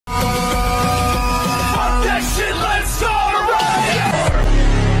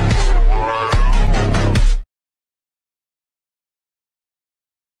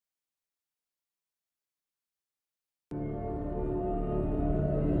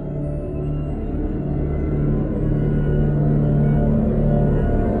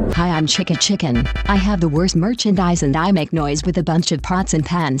I'm Chicken. I have the worst merchandise and I make noise with a bunch of pots and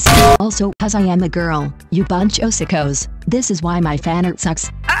pans. Also, cause I am a girl, you bunch of sickos. This is why my fan art sucks.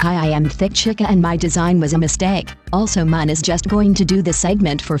 Hi, I am Thick Chica and my design was a mistake. Also, mine is just going to do the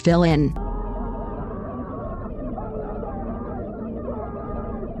segment for fill-in.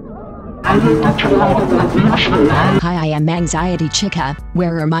 Hi, I am Anxiety Chica.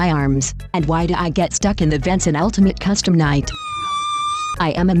 Where are my arms? And why do I get stuck in the vents in Ultimate Custom Night?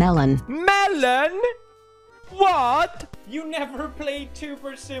 I am a melon. Melon? What? You never played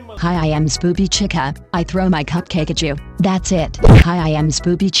Super Similar. Hi, I am Spoopy Chica. I throw my cupcake at you. That's it. Hi, I am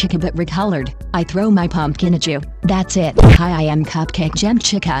Spoopy Chica but recolored. I throw my pumpkin at you. That's it. Hi, I am Cupcake Gem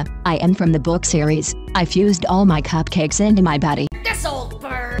Chica. I am from the book series. I fused all my cupcakes into my body. This old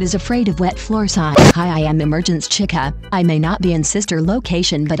bird Is afraid of wet floor sign. Hi, I am Emergence Chica. I may not be in sister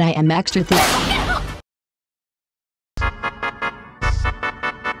location but I am extra thick.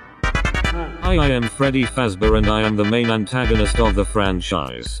 Hi, I am Freddy Fazbear and I am the main antagonist of the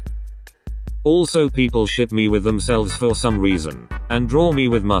franchise. Also, people ship me with themselves for some reason, and draw me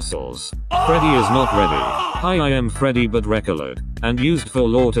with muscles. Freddy is not ready. Hi, I am Freddy but recolored, and used for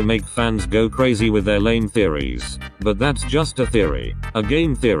lore to make fans go crazy with their lame theories. But that's just a theory, a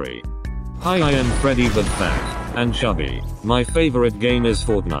game theory. Hi, I am Freddy but fat and chubby. My favorite game is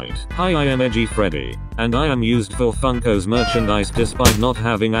Fortnite. Hi, I am Edgy Freddy, and I am used for Funko's merchandise despite not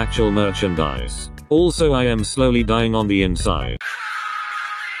having actual merchandise. Also, I am slowly dying on the inside.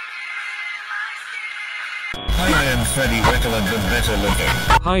 Hi, I am Freddy Recolored but better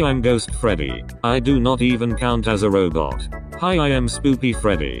looking. Hi, I'm Ghost Freddy. I do not even count as a robot. Hi, I am Spoopy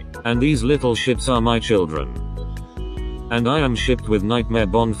Freddy, and these little shits are my children. And I am shipped with Nightmare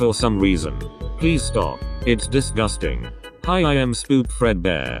Bond for some reason. Please stop. It's disgusting. Hi, I am Spoop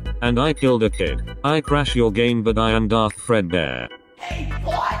Fredbear, and I killed a kid. I crash your game but I am Darth Fredbear. Hey,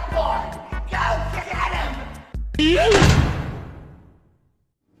 boy, go get him!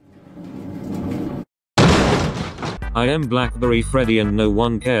 I am Blackberry Freddy and no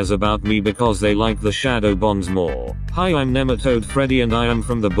one cares about me because they like the Shadow Bonds more. Hi, I'm Nematode Freddy and I am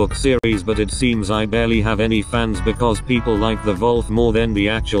from the book series but it seems I barely have any fans because people like the Wolf more than the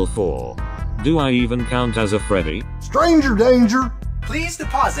actual 4. Do I even count as a Freddy? Stranger danger! Please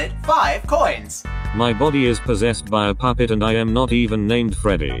deposit 5 coins. My body is possessed by a puppet and I am not even named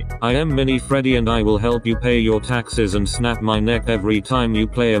Freddy. I am Mini Freddy and I will help you pay your taxes and snap my neck every time you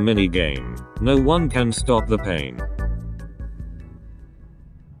play a mini game. No one can stop the pain.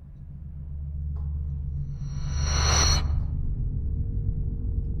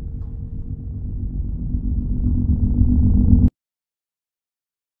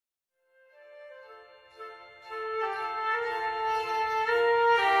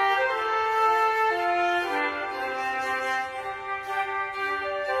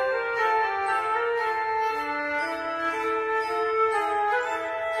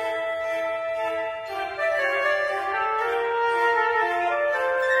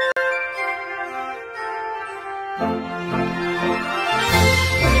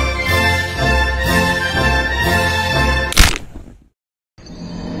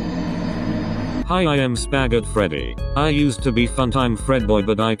 Hi, I am Spaggart Freddy. I used to be Funtime Fredboy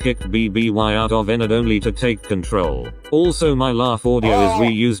but I kicked BBY out of Enid only to take control. Also, my laugh audio is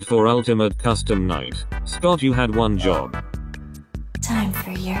reused for Ultimate Custom Night. Scott, you had one job. Time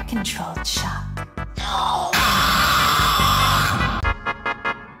for your controlled shock.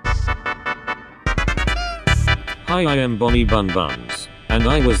 Hi, I am Bonnie Bun Buns. And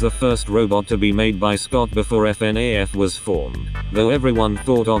I was the first robot to be made by Scott before FNAF was formed, though everyone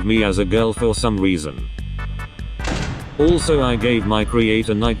thought of me as a girl for some reason. Also, I gave my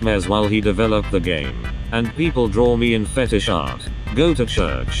creator nightmares while he developed the game, and people draw me in fetish art. Go to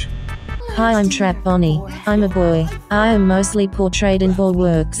church. Hi, I'm Trap Bonnie. I'm a boy. I am mostly portrayed in boy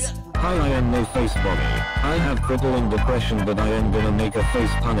works. Hi, I am No Face Bonnie. I have crippling depression but I am gonna make a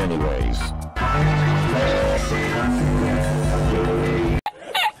face pun anyways.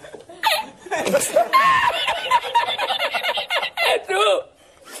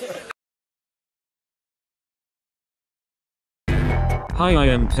 Hi, I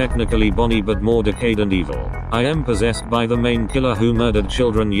am technically Bonnie but more decayed and evil. I am possessed by the main killer who murdered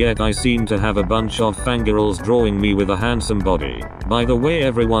children yet I seem to have a bunch of fangirls drawing me with a handsome body. By the way,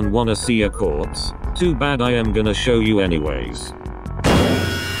 everyone wanna see a corpse? Too bad, I am gonna show you anyways.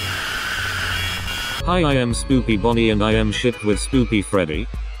 Hi, I am Spoopy Bonnie and I am shipped with Spoopy Freddy.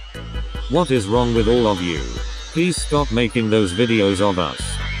 What is wrong with all of you? Please stop making those videos of us.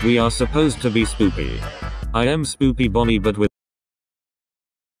 We are supposed to be spoopy. I am Spoopy Bonnie but with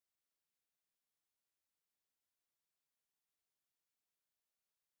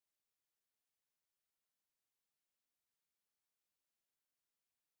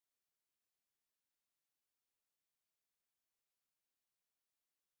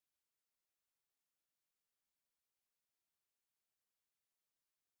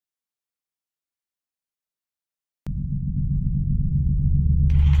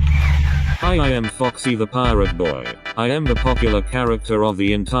Hi, I am Foxy the Pirate Boy. I am the popular character of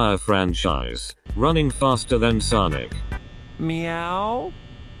the entire franchise, running faster than Sonic. Meow.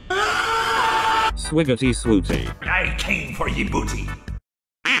 Swiggity swooty. I came for ye booty.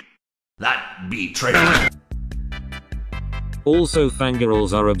 That betrayal. Also,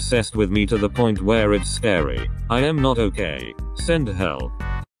 fangirls are obsessed with me to the point where it's scary. I am not okay. Send help.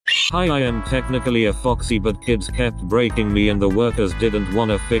 Hi, I am technically a foxy, but kids kept breaking me and the workers didn't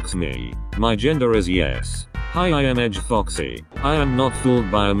wanna fix me. My gender is yes. Hi, I am Edge Foxy. I am not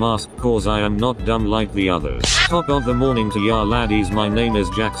fooled by a mask cause I am not dumb like the others. Top of the morning to ya laddies, my name is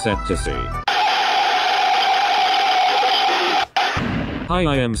Jacksepticeye. Hi,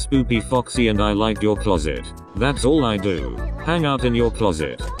 I am Spoopy Foxy and I like your closet. That's all I do. Hang out in your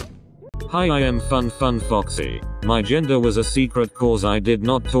closet. Hi, I am Fun Foxy. My gender was a secret cause I did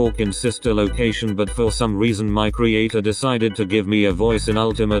not talk in sister location, but for some reason my creator decided to give me a voice in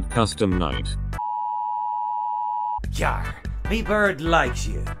Ultimate Custom Night. Yar, me bird likes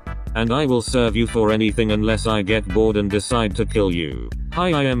you. And I will serve you for anything unless I get bored and decide to kill you.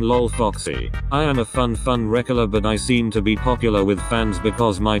 Hi, I am Lol Foxy. I am a fun regular, but I seem to be popular with fans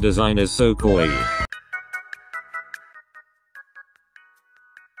because my design is so kawaii.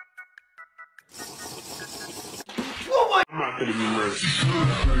 I'm not gonna be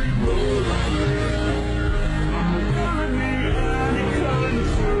rich.